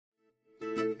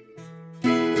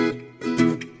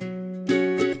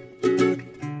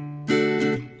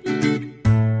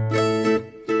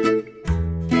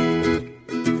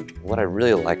I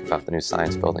really like about the new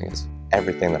science building is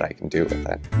everything that I can do with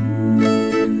it.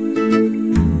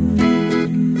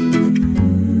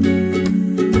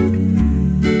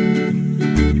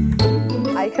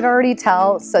 I could already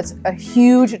tell such a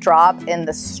huge drop in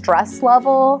the stress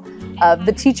level of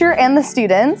the teacher and the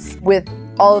students with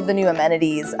all of the new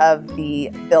amenities of the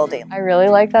building. I really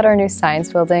like that our new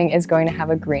science building is going to have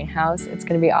a greenhouse. It's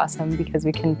going to be awesome because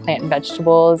we can plant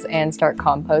vegetables and start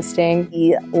composting.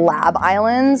 The lab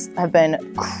islands have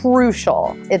been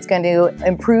crucial. It's going to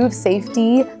improve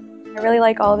safety. I really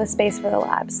like all of the space for the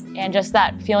labs. And just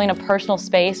that feeling of personal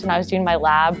space when I was doing my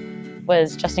lab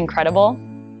was just incredible.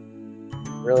 What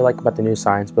I really like about the new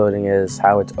science building is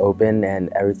how it's open and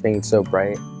everything's so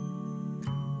bright.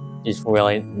 It's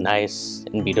really nice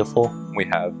and beautiful. We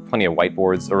have plenty of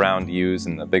whiteboards around to use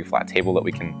and a big flat table that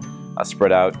we can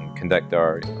spread out and conduct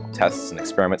our tests and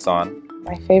experiments on.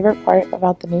 My favorite part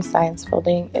about the new science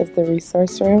building is the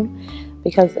resource room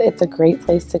because it's a great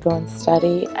place to go and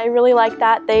study. I really like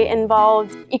that they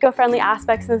involved eco-friendly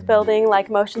aspects in this building like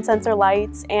motion sensor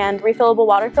lights and refillable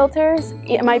water filters.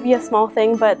 It might be a small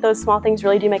thing, but those small things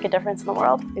really do make a difference in the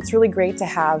world. It's really great to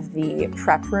have the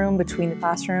prep room between the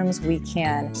classrooms. We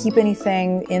can keep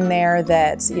anything in there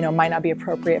that might not be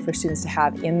appropriate for students to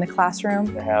have in the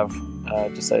classroom. To have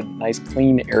just a nice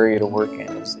clean area to work in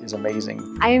is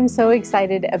amazing. I am so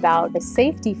excited about the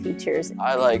safety features.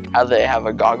 I like how they have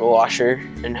a goggle washer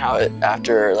and how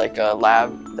after like a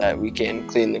lab that we can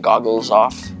clean the goggles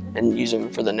off and use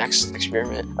them for the next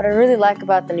experiment. What I really like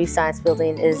about the new science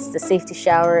building is the safety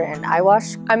shower and eye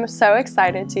wash. I'm so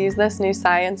excited to use this new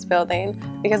science building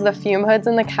because the fume hoods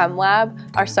in the chem lab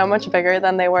are so much bigger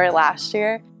than they were last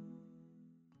year.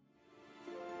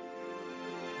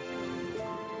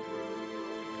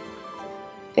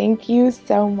 Thank you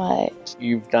so much.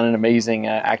 You've done an amazing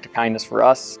act of kindness for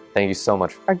us. Thank you so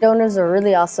much. Our donors are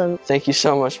really awesome. Thank you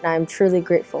so much. And I'm truly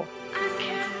grateful.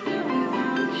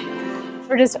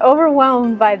 We're just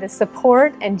overwhelmed by the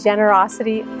support and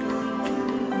generosity.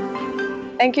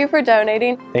 Thank you for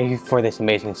donating. Thank you for this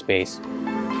amazing space.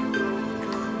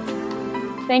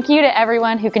 Thank you to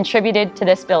everyone who contributed to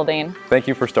this building. Thank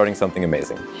you for starting something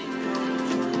amazing.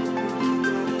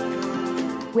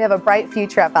 We have a bright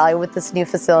future at Valley with this new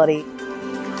facility.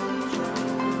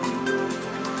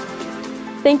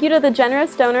 Thank you to the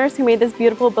generous donors who made this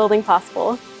beautiful building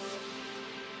possible.